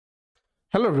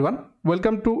Hello everyone,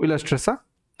 welcome to 𝗓𝗂𝘂.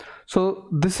 So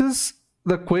this is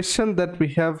the question that we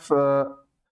have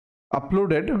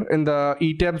uploaded in the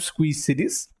ETABS quiz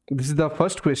series. This is the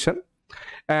first question,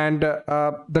 and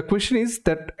the question is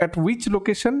that at which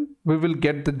location we will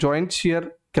get the joint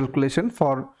shear calculation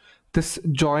for this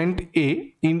joint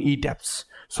A in ETABS.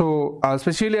 So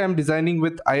especially I am designing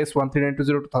with IS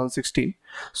 13920-2016,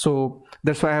 so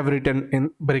that's why I have written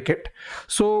in bracket.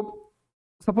 So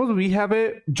suppose we have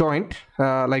a joint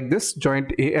like this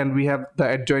joint A, and we have the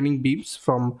adjoining beams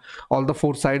from all the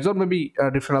four sides, or maybe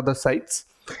different other sides,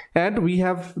 and we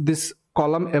have this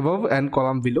column above and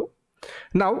column below.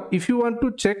 Now if you want to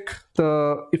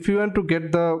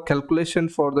get the calculation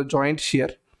for the joint shear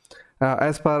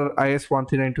as per IS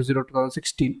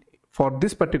 13920-2016 for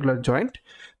this particular joint,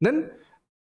 then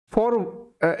for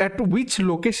at which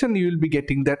location you will be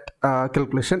getting that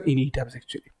calculation in ETABS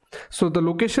actually. So the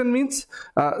location means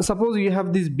suppose you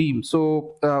have this beam,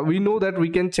 so we know that we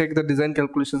can check the design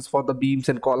calculations for the beams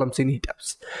and columns in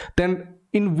ETABS. Then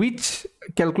in which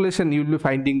calculation you will be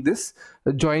finding this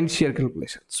joint shear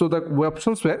calculation? So the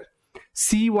options were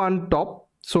C1 top.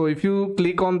 So if you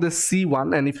click on this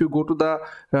C1 and if you go to the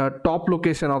top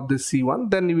location of this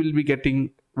C1, then you will be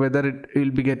getting whether it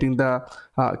will be getting the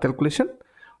calculation.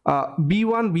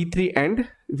 B1, B3 end.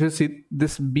 If you see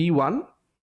this B1,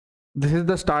 this is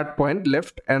the start point,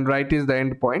 left and right is the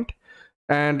end point,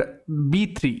 and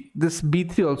B3, this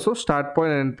B3 also start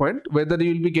point and end point. Whether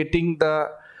you will be getting the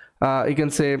you can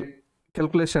say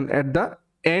calculation at the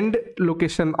end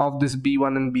location of this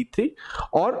B1 and B3,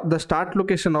 or the start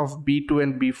location of B2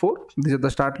 and B4, these are the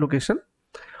start location,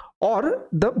 or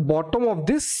the bottom of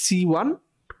this C1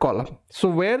 column. So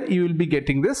where you will be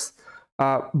getting this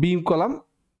beam column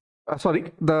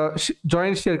the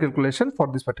joint shear calculation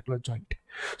for this particular joint.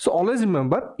 So always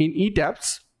remember, in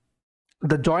ETABS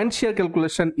the joint shear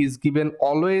calculation is given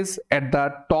always at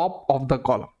the top of the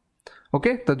column.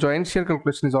 Okay, the joint shear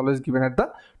calculation is always given at the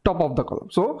top of the column.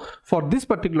 So for this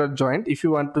particular joint, if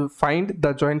you want to find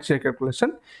the joint shear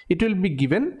calculation, it will be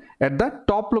given at the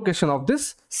top location of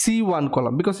this C1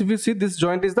 column, because if you see, this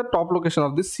joint is the top location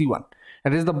of this C1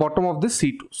 and is the bottom of this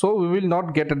C2. So we will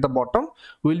not get at the bottom,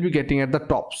 we will be getting at the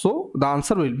top. So the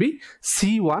answer will be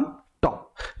C1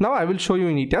 top. Now I will show you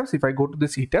in ETABS. If I go to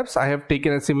this ETABS, I have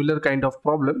taken a similar kind of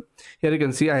problem. Here you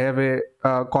can see I have a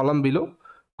column below,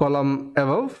 column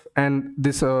above, and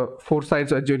this four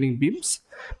sides adjoining beams.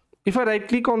 If I right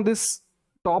click on this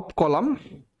top column,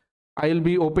 I will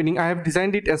be opening, I have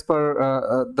designed it as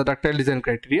per the ductile design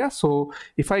criteria. So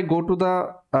if I go to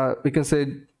the we can say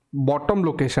bottom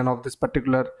location of this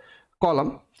particular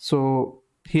column, so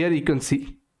here you can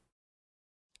see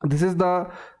this is the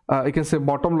you can say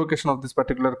bottom location of this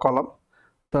particular column,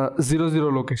 the 0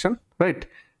 0 location, right?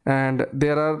 And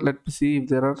there are, let me see if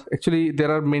there are, actually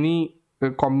there are many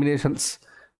combinations.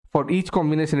 For each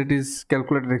combination it is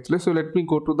calculated actually. So let me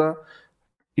go to the,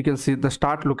 you can see the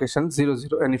start location 0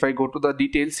 0, and if I go to the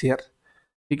details here,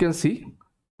 you can see,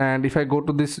 and if I go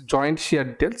to this joint shear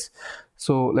details,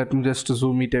 so let me just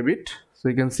zoom it a bit, so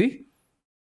you can see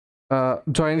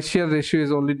joint shear ratio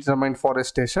is only determined for a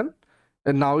station,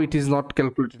 and now it is not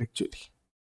calculated actually.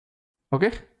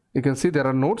 Okay, you can see there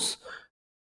are notes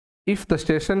if the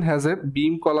station has a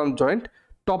beam column joint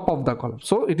top of the column,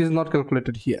 so it is not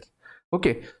calculated here.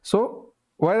 Okay, so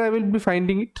where I will be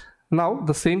finding it now,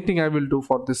 the same thing I will do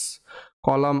for this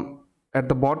column at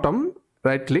the bottom.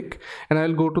 Right click and I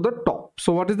will go to the top.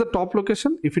 So what is the top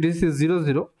location? If it is 0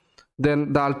 0,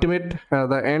 then the ultimate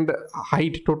the end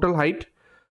height, total height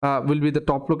will be the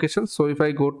top location. So if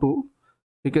I go to,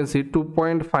 you can see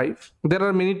 2.5, there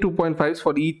are many 2.5s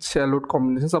for each load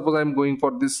combination. Suppose I am going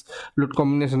for this load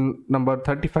combination number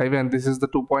 35, and this is the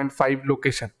 2.5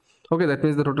 location. Okay, that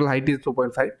means the total height is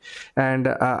 2.5, and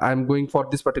I'm going for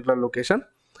this particular location.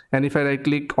 And if I right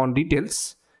click on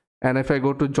details, and if I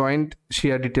go to joint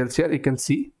shear details here, you can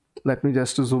see, let me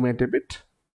just zoom it a bit,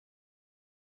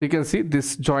 you can see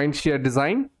this joint shear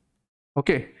design.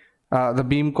 Okay, the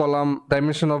beam column,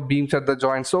 dimension of beams at the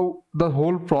joint. So the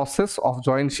whole process of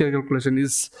joint shear calculation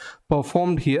is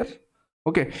performed here.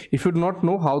 Okay, if you do not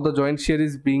know how the joint shear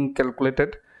is being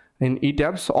calculated in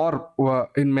ETABS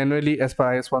or in manually as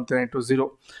per IS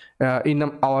 13920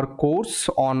 in our course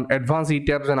on advanced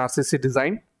ETABS and RCC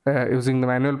design using the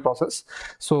manual process,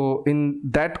 so in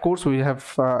that course we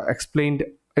have explained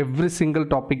every single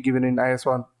topic given in IS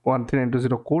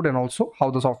 13920 code, and also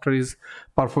how the software is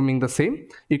performing the same.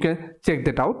 You can check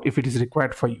that out if it is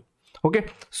required for you. Okay,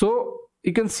 so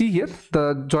you can see here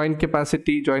the joint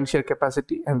capacity, joint shear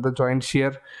capacity, and the joint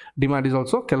shear demand is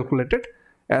also calculated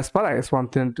as per IS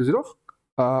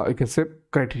 13920 you can say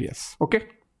criteria. Okay,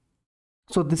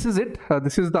 So this is it.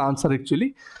 This is the answer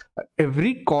actually.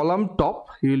 Every column top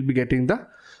you will be getting the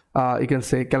you can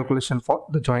say calculation for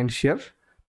the joint shear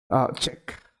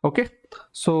check. Okay,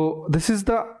 so this is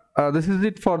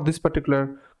it for this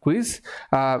particular quiz.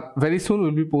 Very soon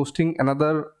we'll be posting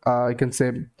another you can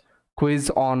say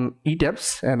quiz on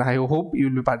ETABS, and I hope you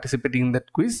will be participating in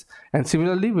that quiz. And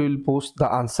similarly, we will post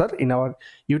the answer in our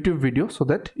YouTube video so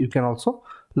that you can also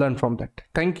learn from that.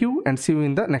 Thank you and see you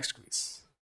in the next quiz.